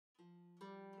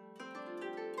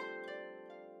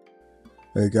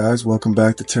Hey guys, welcome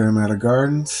back to Terra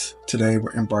Gardens. Today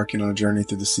we're embarking on a journey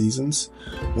through the seasons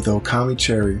with the Okame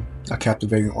Cherry, a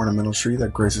captivating ornamental tree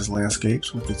that graces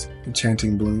landscapes with its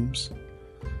enchanting blooms.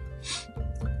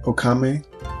 Okame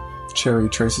Cherry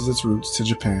traces its roots to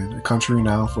Japan, a country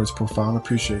renowned for its profound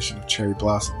appreciation of cherry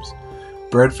blossoms.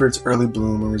 Bred for its early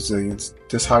bloom and resilience,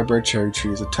 this hybrid cherry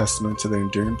tree is a testament to the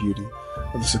enduring beauty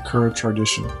of the Sakura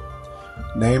tradition.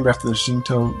 Named after the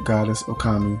Shinto goddess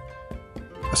Okame,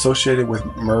 associated with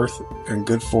mirth and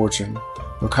good fortune,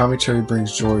 the Okame Cherry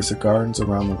brings joy to gardens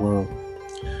around the world.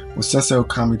 What sets the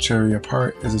Okame Cherry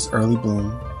apart is its early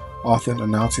bloom, often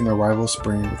announcing the arrival of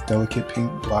spring with delicate pink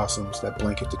blossoms that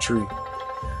blanket the tree.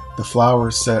 The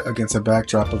flowers, set against a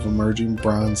backdrop of emerging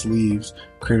bronze leaves,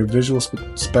 create a visual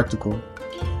spectacle.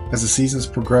 As the seasons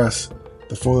progress,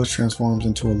 the foliage transforms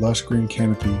into a lush green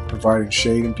canopy, providing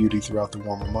shade and beauty throughout the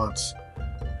warmer months.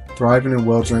 Thriving in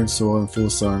well-drained soil and full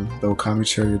sun, the Okame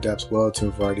Cherry adapts well to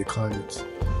a variety of climates.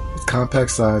 Its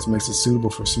compact size makes it suitable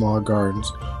for smaller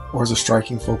gardens or as a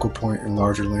striking focal point in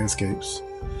larger landscapes.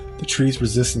 The tree's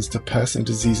resistance to pests and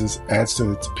diseases adds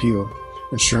to its appeal,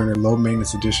 ensuring a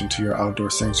low-maintenance addition to your outdoor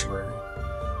sanctuary.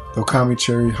 The Okame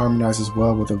Cherry harmonizes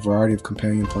well with a variety of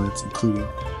companion plants, including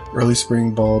early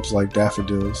spring bulbs like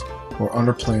daffodils, or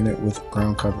underplanted with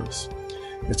ground covers.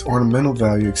 Its ornamental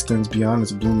value extends beyond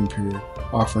its blooming period,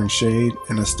 offering shade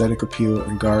and aesthetic appeal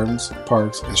in gardens,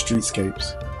 parks, and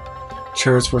streetscapes.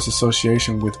 Cherished for its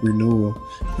association with renewal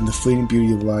and the fleeting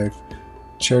beauty of life,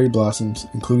 cherry blossoms,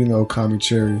 including the Okame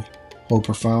cherry, hold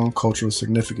profound cultural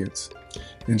significance.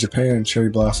 In Japan, cherry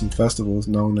blossom festivals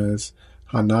known as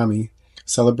Hanami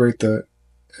celebrate the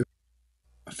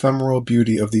ephemeral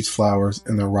beauty of these flowers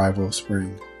and the arrival of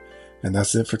spring. And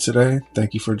that's it for today.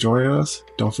 Thank you for joining us.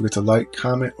 Don't forget to like,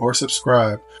 comment, or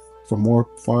subscribe for more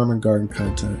farm and garden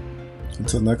content.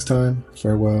 Until next time,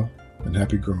 farewell and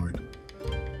happy growing.